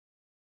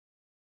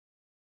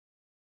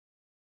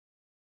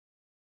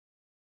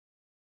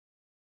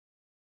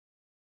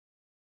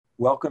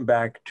Welcome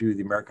back to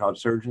the American College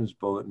of Surgeons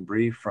Bulletin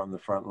Brief from the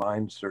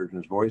Frontline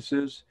Surgeons'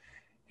 Voices.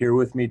 Here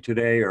with me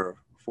today are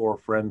four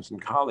friends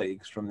and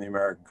colleagues from the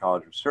American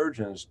College of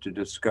Surgeons to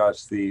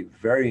discuss the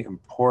very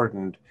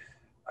important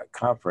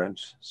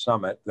conference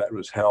summit that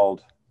was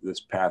held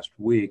this past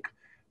week,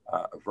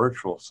 a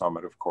virtual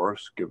summit, of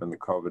course, given the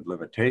COVID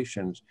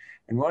limitations.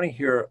 And we want to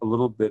hear a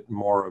little bit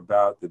more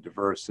about the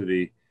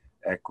Diversity,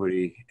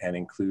 Equity, and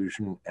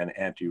Inclusion and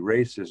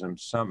Anti-Racism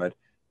Summit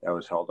that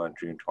was held on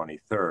June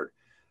 23rd.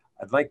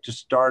 I'd like to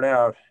start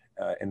out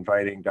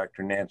inviting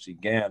Dr. Nancy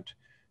Gantt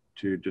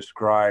to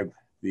describe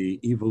the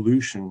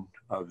evolution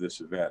of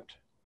this event.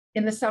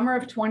 In the summer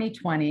of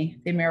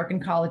 2020, the American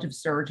College of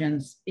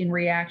Surgeons, in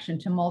reaction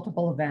to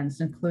multiple events,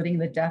 including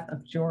the death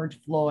of George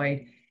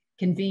Floyd,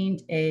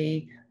 convened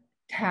a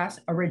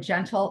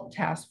Regental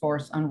Task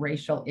Force on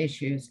Racial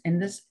Issues.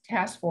 And this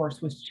task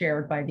force was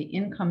chaired by the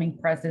incoming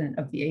president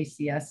of the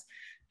ACS,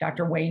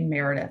 Dr. Wayne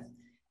Meredith.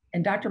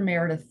 And Dr.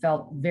 Meredith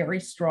felt very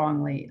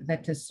strongly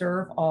that to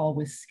serve all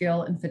with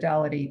skill and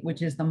fidelity,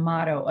 which is the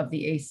motto of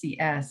the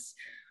ACS,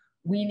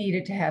 we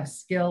needed to have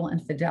skill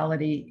and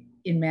fidelity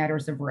in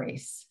matters of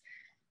race.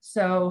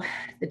 So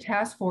the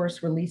task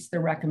force released their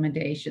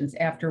recommendations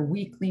after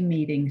weekly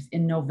meetings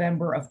in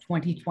November of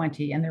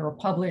 2020, and they were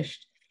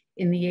published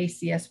in the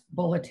ACS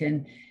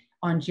bulletin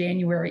on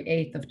January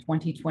 8th of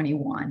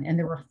 2021. And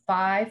there were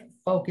 5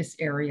 focus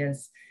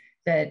areas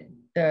that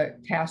the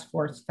task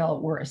force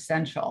felt were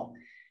essential: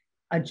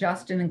 a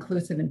just and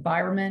inclusive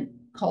environment,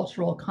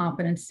 cultural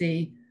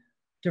competency,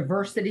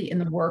 diversity in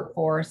the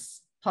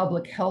workforce,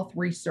 public health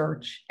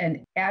research,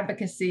 and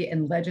advocacy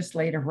and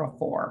legislative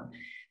reform.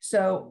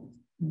 So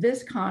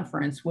this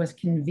conference was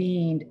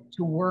convened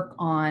to work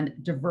on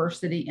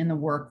diversity in the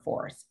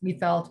workforce. We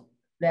felt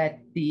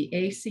that the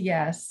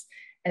ACS,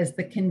 as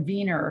the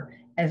convener,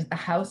 as the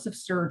House of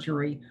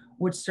Surgery,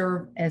 would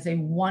serve as a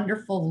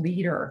wonderful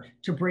leader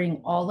to bring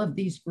all of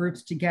these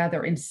groups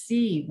together and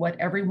see what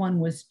everyone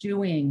was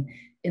doing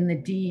in the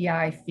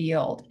DEI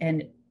field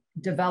and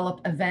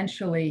develop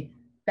eventually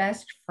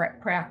best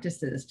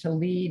practices to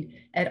lead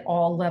at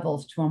all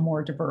levels to a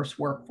more diverse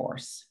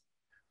workforce.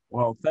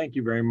 Well, thank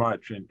you very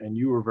much. And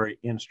you were very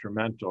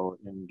instrumental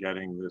in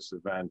getting this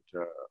event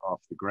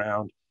off the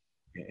ground,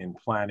 in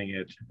planning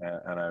it.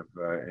 And I've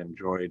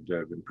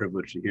been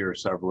privileged to hear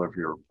several of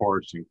your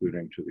reports,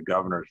 including to the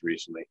governors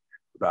recently,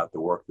 about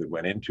the work that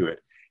went into it.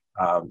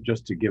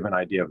 Just to give an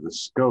idea of the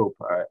scope,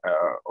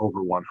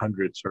 over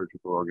 100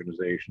 surgical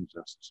organizations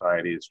and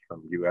societies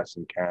from US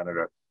and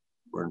Canada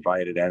were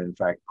invited and in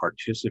fact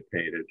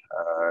participated,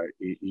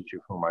 each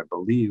of whom I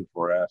believe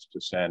were asked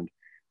to send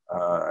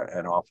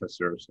an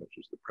officer such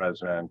as the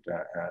president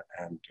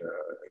and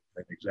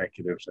an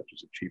executive such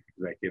as a chief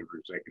executive or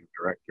executive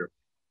director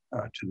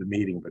to the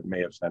meeting, but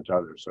may have sent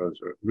others. So it's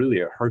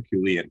really a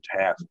Herculean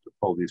task to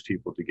pull these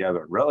people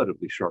together in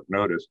relatively short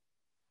notice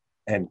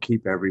and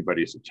keep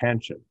everybody's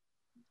attention.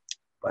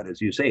 But as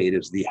you say, it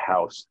is the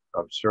House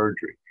of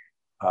Surgery.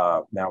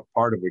 Now,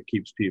 part of what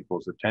keeps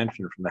people's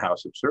attention from the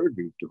House of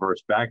Surgery,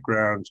 diverse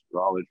backgrounds,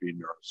 urology,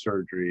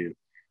 neurosurgery,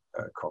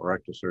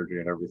 colorectal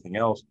surgery, and everything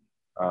else,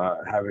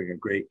 having a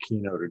great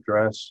keynote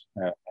address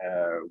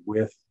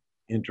with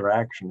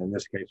interaction, in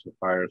this case, a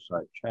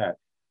fireside chat.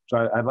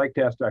 So I'd like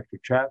to ask Dr.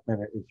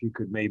 Chapman if you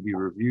could maybe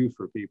review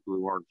for people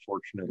who aren't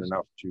fortunate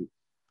enough to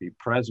be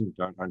present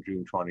on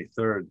June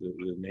 23rd,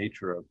 the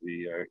nature of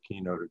the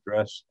keynote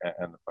address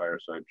and the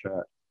fireside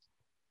chat.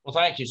 Well,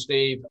 thank you,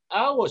 Steve.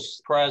 I was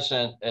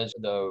present as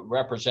the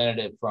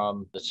representative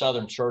from the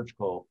Southern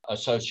Surgical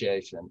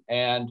Association.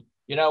 And,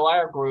 you know,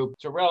 our group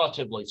is a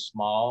relatively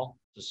small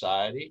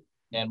society,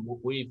 and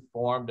we've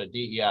formed a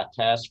DEI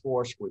task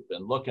force. We've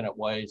been looking at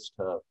ways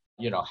to,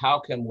 how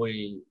can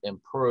we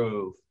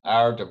improve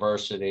our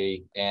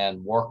diversity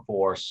and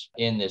workforce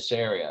in this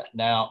area?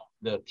 Now,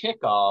 the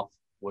kickoff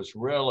was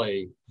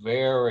really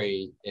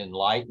very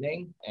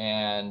enlightening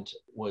and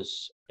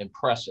was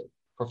impressive.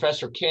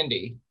 Professor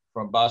Kendi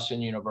from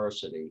Boston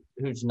University,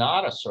 who's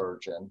not a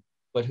surgeon,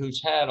 but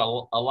who's had a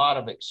lot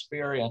of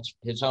experience,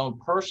 his own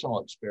personal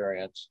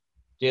experience,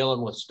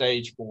 dealing with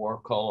stage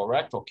 4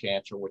 colorectal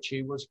cancer, which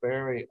he was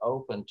very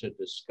open to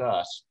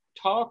discuss,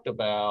 talked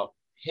about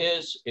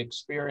his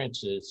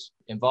experiences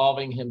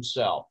involving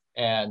himself.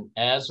 And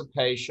as a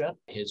patient,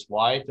 his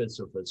wife is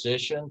a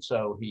physician,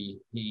 so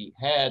he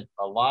had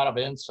a lot of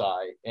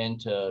insight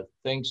into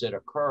things that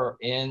occur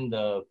in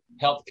the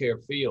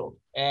healthcare field.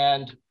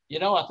 And,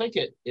 I think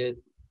it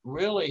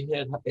really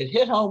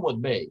hit home with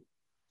me.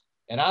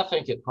 And I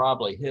think it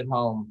probably hit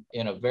home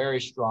in a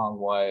very strong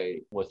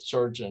way with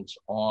surgeons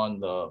on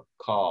the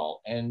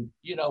call. And,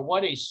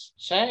 what he's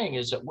saying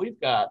is that we've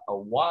got a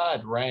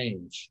wide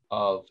range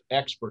of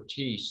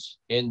expertise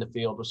in the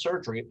field of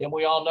surgery. And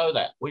we all know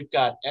that. We've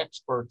got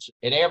experts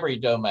in every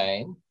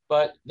domain,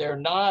 but they're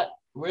not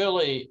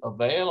really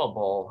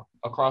available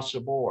across the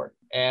board.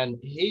 And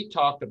he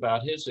talked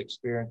about his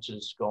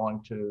experiences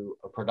going to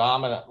a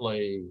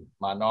predominantly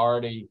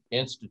minority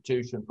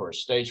institution for a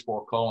stage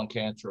 4 colon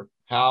cancer,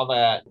 how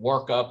that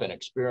workup and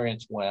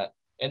experience went,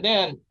 And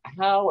then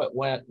how it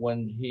went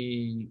when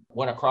he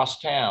went across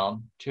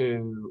town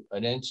to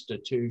an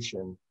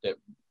institution that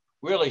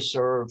really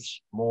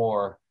serves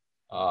more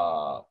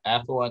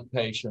affluent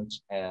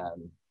patients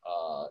and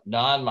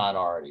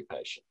non-minority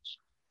patients.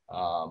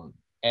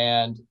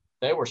 And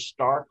they were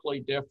starkly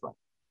different.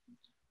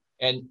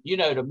 And, you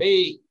know, to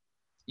me,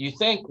 you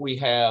think we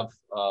have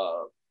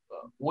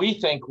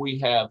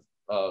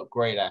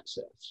great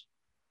access.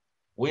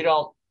 We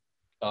don't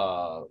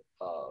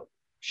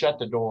shut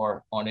the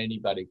door on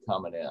anybody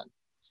coming in.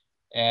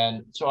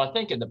 And so I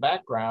think in the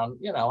background,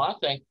 you know, I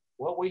think,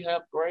 well, we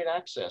have great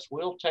access.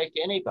 We'll take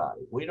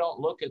anybody. We don't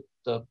look at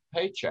the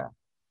paycheck.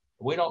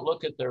 We don't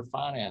look at their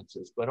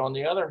finances. But on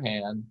the other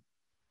hand,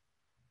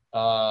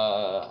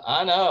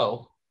 I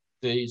know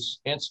these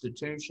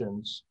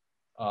institutions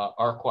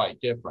are quite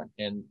different.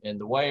 And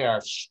the way our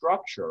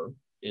structure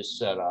is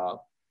set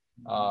up,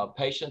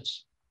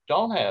 patients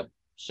don't have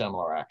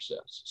similar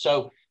access.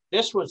 So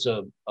this was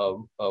a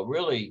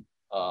really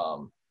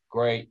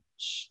great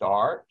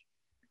start.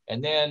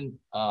 And then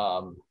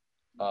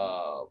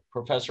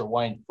Professor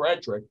Wayne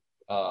Frederick,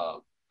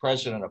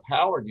 president of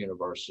Howard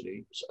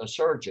University, a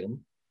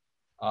surgeon,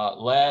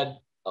 led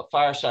a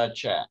fireside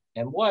chat.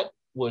 And what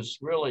was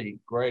really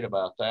great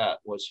about that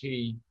was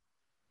he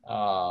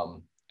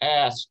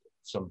asked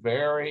some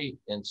very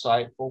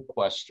insightful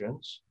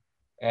questions.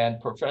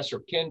 And Professor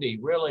Kendi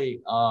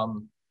really,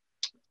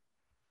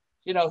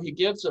 you know, he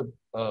gives a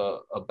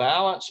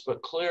balanced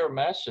but clear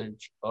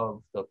message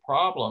of the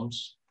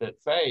problems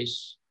that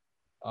face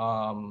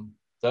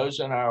those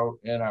in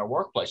our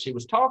workplace. He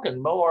was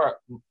talking more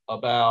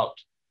about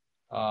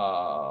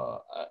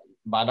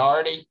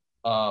minority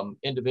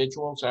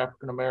individuals,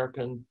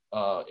 African-American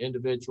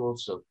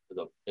individuals,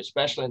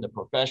 especially in the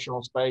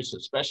professional space,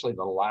 especially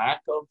the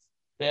lack of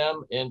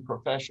them in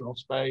professional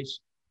space.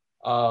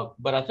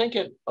 But I think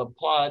it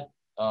applied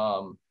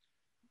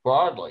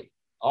broadly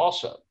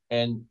also.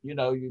 And, you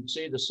know, you'd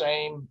see the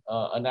same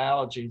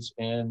analogies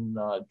in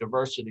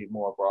diversity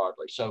more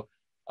broadly. So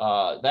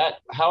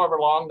that, however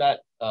long that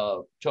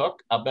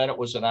took, I bet it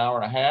was an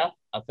hour and a half.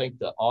 I think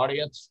the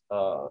audience,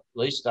 at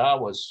least I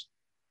was,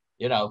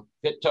 you know,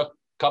 if it took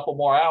a couple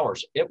more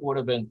hours, it would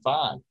have been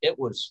fine. It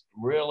was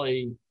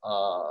really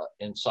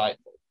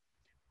insightful.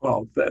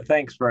 Well,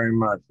 thanks very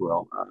much,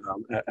 Will.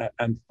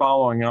 And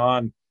following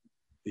on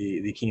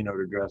the keynote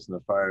address and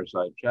the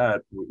fireside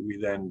chat, we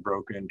then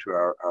broke into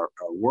our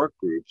work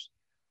groups,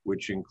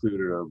 which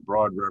included a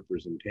broad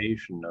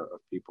representation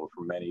of people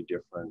from many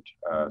different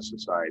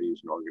societies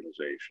and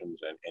organizations.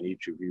 And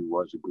each of you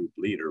was a group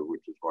leader,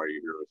 which is why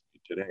you're here with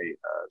me today.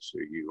 So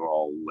you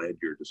all led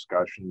your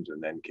discussions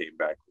and then came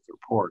back with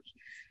reports.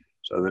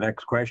 So the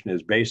next question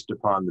is, based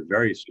upon the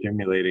very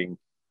stimulating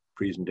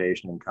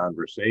presentation and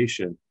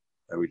conversation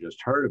that we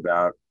just heard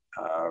about,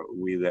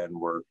 we then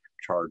were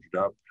charged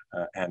up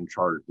and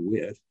charged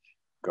with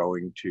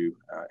going to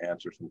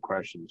answer some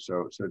questions.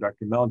 So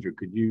Dr. Mellinger,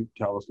 could you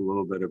tell us a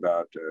little bit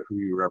about who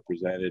you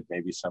represented,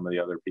 maybe some of the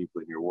other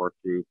people in your work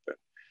group, and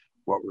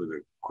what were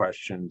the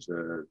questions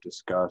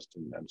discussed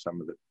and some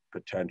of the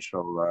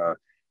potential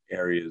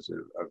areas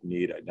of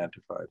need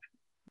identified?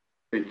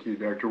 Thank you,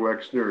 Dr.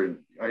 Wexner. And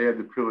I had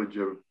the privilege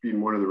of being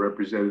one of the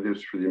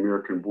representatives for the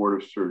American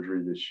Board of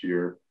Surgery this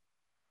year.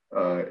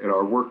 And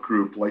our work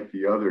group, like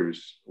the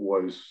others,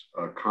 was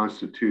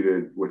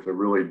constituted with a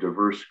really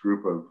diverse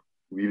group of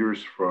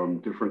leaders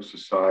from different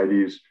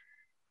societies.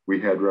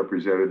 We had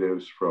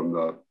representatives from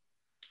the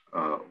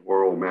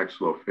oral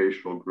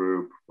maxillofacial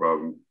group,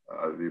 from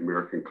the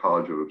American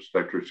College of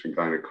Obstetrics and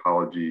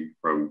Gynecology,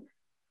 from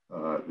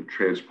the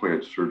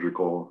Transplant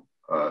Surgical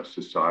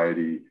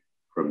Society,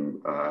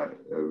 from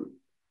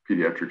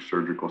Pediatric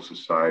Surgical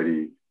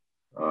Society,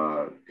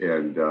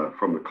 and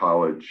from the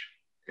college.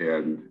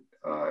 And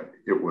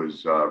it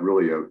was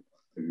really an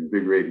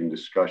invigorating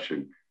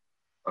discussion.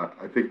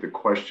 I think the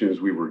questions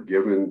we were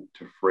given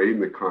to frame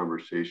the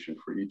conversation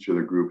for each of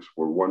the groups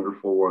were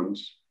wonderful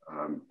ones.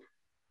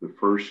 The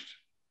first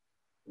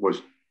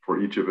was for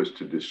each of us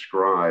to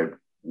describe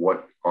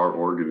what our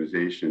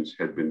organizations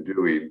had been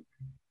doing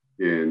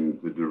in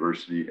the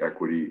diversity,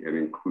 equity, and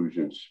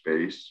inclusion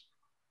space,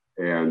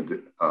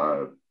 and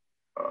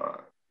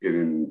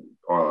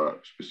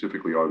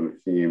specifically on the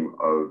theme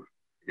of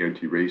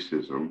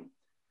anti-racism.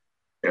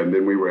 And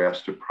then we were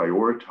asked to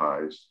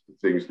prioritize the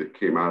things that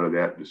came out of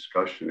that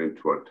discussion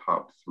into a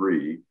top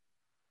three.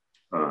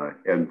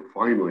 And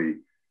finally,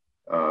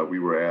 we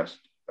were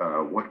asked,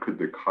 what could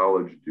the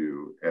college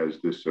do as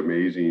this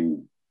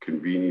amazing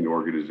convening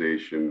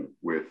organization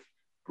with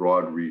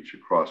broad reach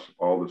across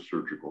all the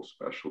surgical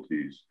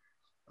specialties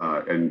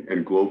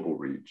and global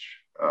reach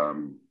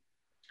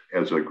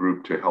as a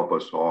group to help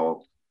us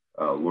all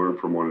learn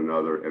from one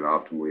another and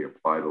optimally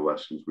apply the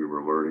lessons we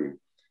were learning.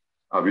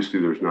 Obviously,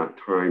 there's not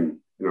time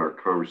in our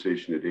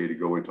conversation today to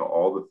go into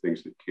all the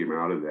things that came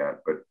out of that,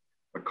 but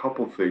a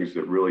couple things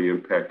that really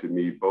impacted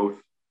me, both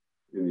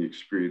in the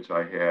experience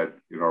I had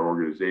in our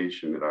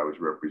organization that I was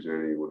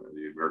representing with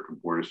the American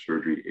Board of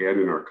Surgery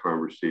and in our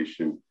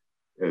conversation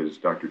as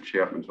Dr.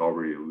 Chapman's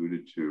already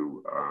alluded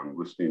to,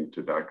 listening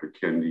to Dr.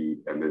 Kendi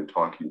and then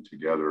talking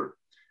together,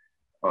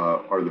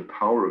 are the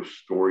power of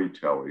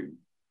storytelling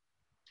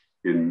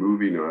in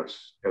moving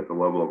us at the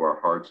level of our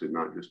hearts and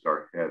not just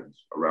our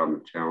heads around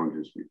the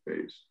challenges we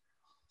face.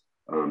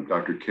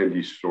 Dr.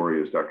 Kendi's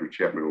story, as Dr.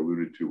 Chapman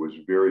alluded to, was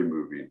very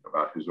moving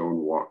about his own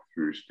walk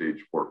through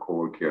stage 4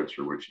 colon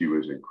cancer, which he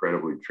was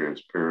incredibly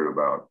transparent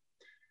about.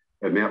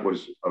 And that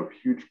was a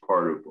huge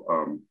part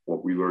of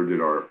what we learned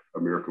in our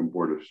American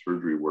Board of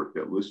Surgery work,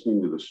 that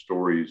listening to the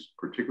stories,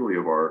 particularly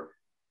of our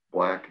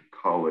Black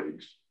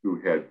colleagues who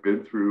had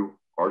been through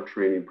our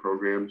training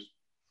programs,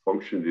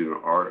 functioned in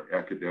our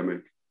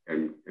academic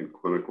and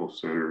clinical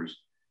centers,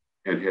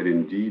 and had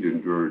indeed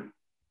endured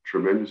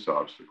tremendous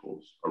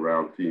obstacles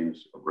around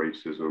themes of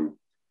racism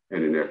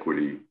and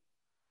inequity,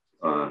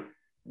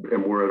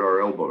 and were at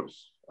our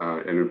elbows.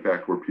 And in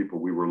fact, were people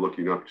we were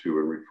looking up to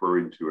and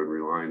referring to and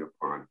relying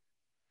upon,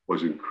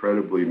 was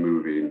incredibly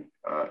moving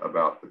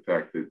about the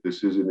fact that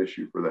this is an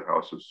issue for the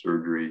House of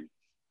Surgery,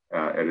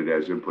 and it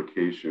has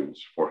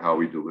implications for how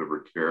we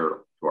deliver care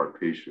to our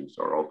patients,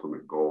 our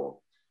ultimate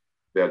goal.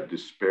 That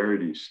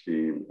disparities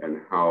theme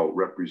and how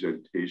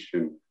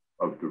representation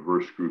of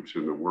diverse groups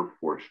in the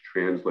workforce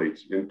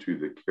translates into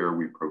the care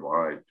we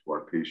provide to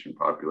our patient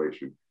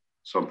population,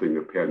 something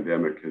the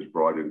pandemic has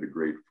brought into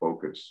great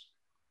focus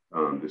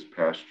this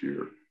past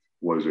year,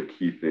 was a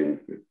key thing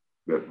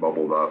that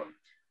bubbled up.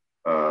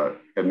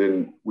 And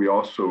then we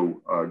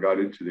also got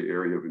into the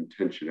area of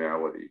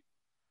intentionality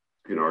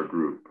in our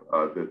group,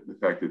 the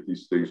fact that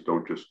these things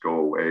don't just go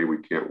away. We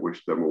can't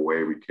wish them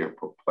away. We can't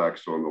put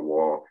plaques on the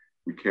wall.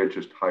 We can't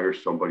just hire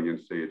somebody and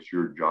say, it's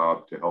your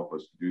job to help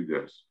us do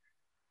this.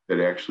 That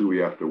actually we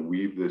have to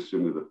weave this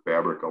into the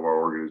fabric of our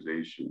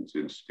organizations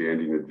in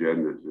standing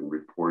agendas and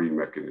reporting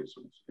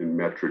mechanisms, in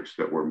metrics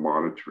that we're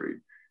monitoring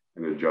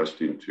and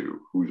adjusting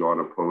to: who's on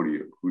a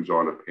podium, who's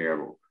on a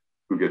panel,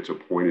 who gets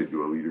appointed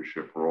to a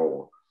leadership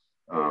role,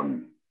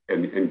 and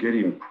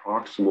getting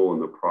proximal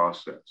in the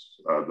process,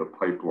 the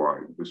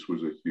pipeline. This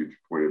was a huge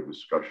point of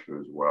discussion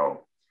as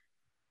well.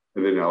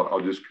 And then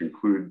I'll just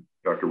conclude,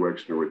 Dr.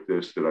 Wexner, with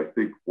this, that I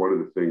think one of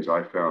the things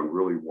I found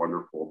really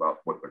wonderful about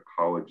what the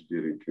college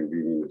did in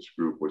convening this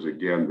group was,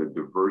 again, the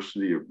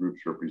diversity of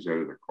groups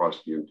represented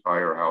across the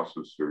entire House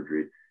of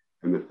Surgery,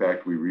 and the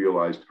fact we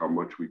realized how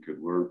much we could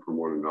learn from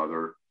one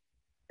another,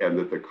 and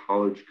that the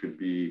college could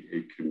be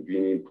a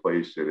convening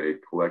place and a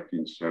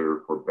collecting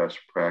center for best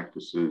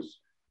practices,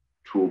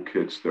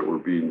 toolkits that were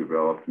being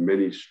developed,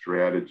 many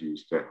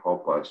strategies to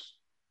help us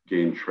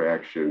gain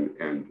traction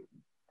and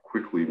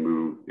quickly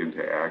move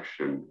into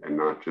action and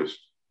not just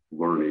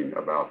learning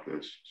about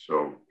this.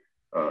 So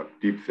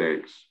deep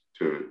thanks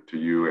to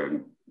you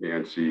and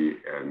Nancy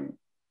and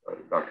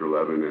Dr.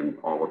 Levin and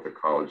all at the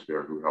college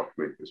there who helped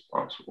make this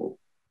possible.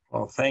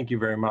 Well, thank you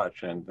very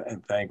much, and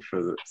thanks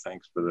for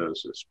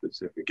those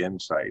specific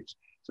insights.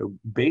 So,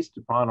 based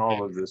upon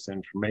all of this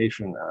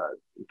information,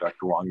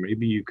 Dr. Wong,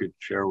 maybe you could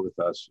share with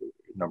us,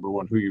 number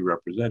one, who you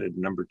represented,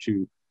 number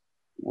two,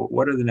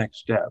 what are the next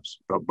steps,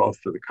 both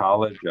for the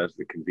college as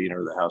the convener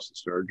of the House of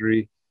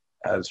Surgery,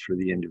 as for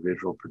the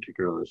individual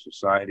particular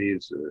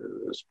societies,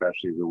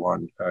 especially the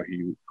one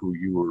who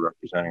you were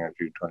representing on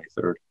June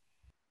 23rd?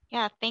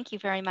 Yeah, thank you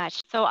very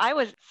much. So I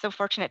was so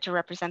fortunate to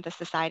represent the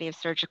Society of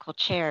Surgical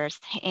Chairs.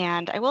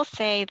 And I will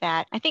say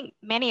that I think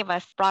many of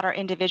us brought our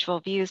individual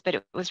views, but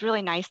it was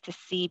really nice to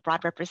see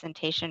broad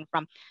representation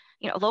from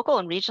local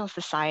and regional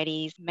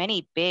societies,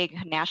 many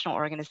big national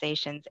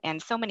organizations,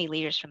 and so many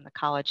leaders from the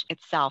college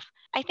itself.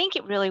 I think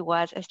it really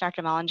was, as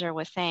Dr. Mellinger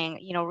was saying,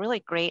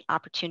 really great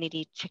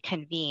opportunity to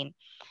convene.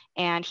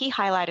 And he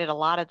highlighted a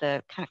lot of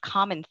the kind of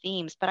common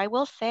themes. But I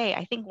will say,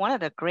 I think one of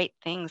the great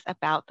things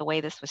about the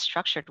way this was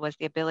structured was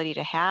the ability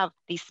to have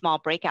these small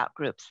breakout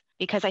groups.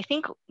 Because I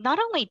think not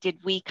only did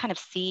we kind of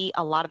see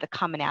a lot of the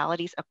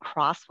commonalities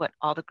across what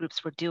all the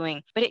groups were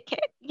doing, but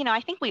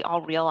I think we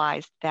all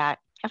realized that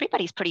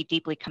everybody's pretty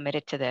deeply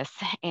committed to this.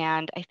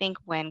 And I think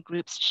when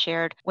groups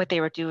shared what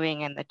they were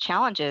doing and the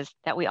challenges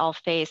that we all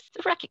face,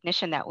 the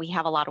recognition that we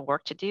have a lot of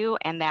work to do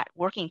and that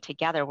working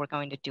together, we're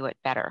going to do it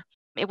better.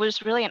 It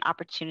was really an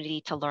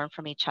opportunity to learn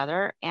from each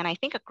other, and I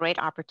think a great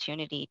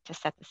opportunity to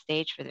set the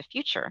stage for the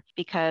future,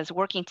 because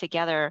working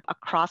together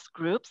across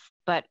groups,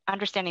 but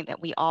understanding that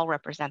we all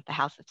represent the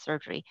House of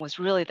Surgery was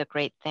really the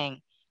great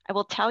thing. I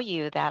will tell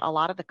you that a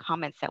lot of the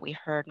comments that we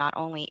heard, not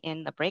only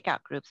in the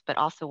breakout groups, but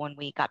also when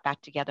we got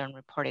back together and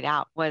reported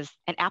out, was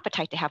an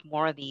appetite to have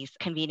more of these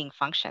convening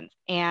functions.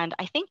 And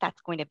I think that's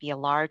going to be a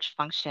large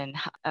function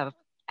of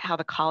how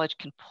the college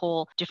can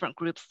pull different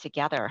groups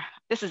together.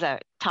 This is a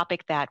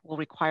topic that will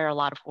require a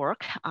lot of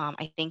work.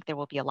 I think there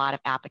will be a lot of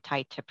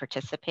appetite to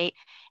participate.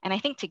 And I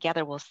think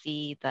together we'll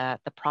see the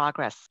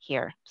progress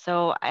here.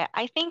 So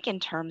I think in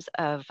terms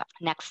of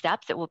next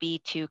steps, it will be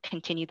to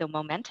continue the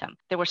momentum.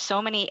 There were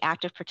so many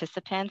active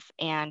participants,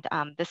 and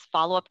this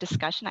follow-up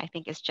discussion, I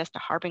think, is just a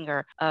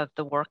harbinger of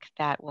the work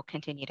that will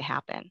continue to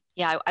happen.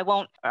 Yeah, I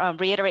won't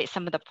reiterate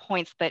some of the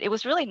points, but it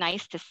was really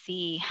nice to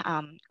see,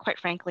 quite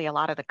frankly, a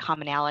lot of the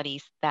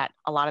commonalities that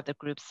a lot of the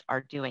groups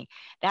are doing.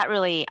 That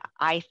really,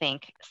 I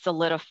think,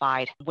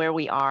 solidified where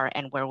we are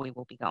and where we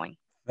will be going.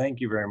 Thank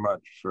you very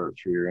much for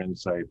your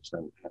insights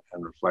and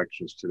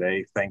reflections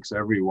today. Thanks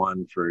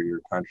everyone for your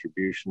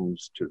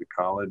contributions to the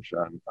college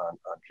on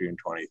June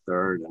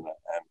 23rd. And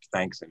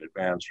thanks in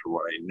advance for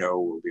what I know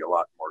will be a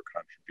lot more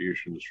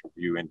contributions from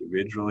you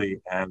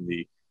individually and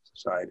the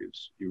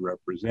societies you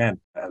represent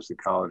as the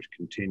college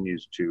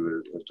continues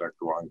to, as Dr.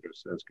 Wong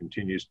just says,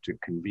 continues to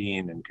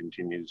convene and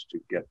continues to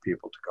get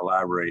people to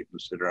collaborate and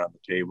sit around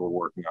the table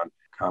working on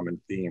common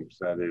themes.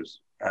 That is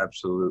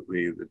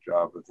absolutely the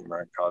job of the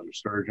American College of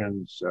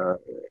Surgeons.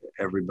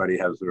 Everybody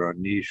has their own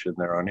niche and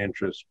their own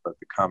interests, but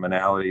the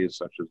commonalities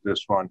such as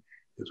this one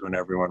is when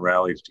everyone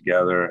rallies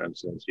together and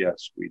says,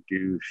 yes, we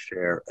do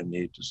share a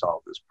need to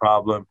solve this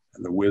problem.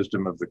 And the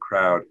wisdom of the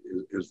crowd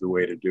is the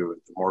way to do it.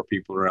 The more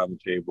people around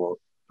the table,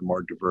 the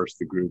more diverse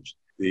the groups,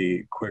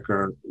 the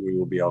quicker we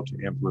will be able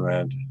to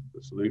implement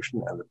the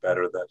solution, and the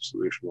better that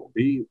solution will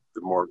be,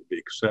 the more it will be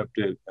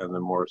accepted, and the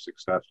more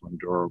successful and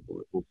durable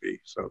it will be.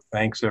 So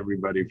thanks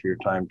everybody for your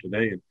time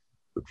today, and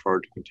look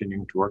forward to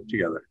continuing to work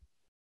together.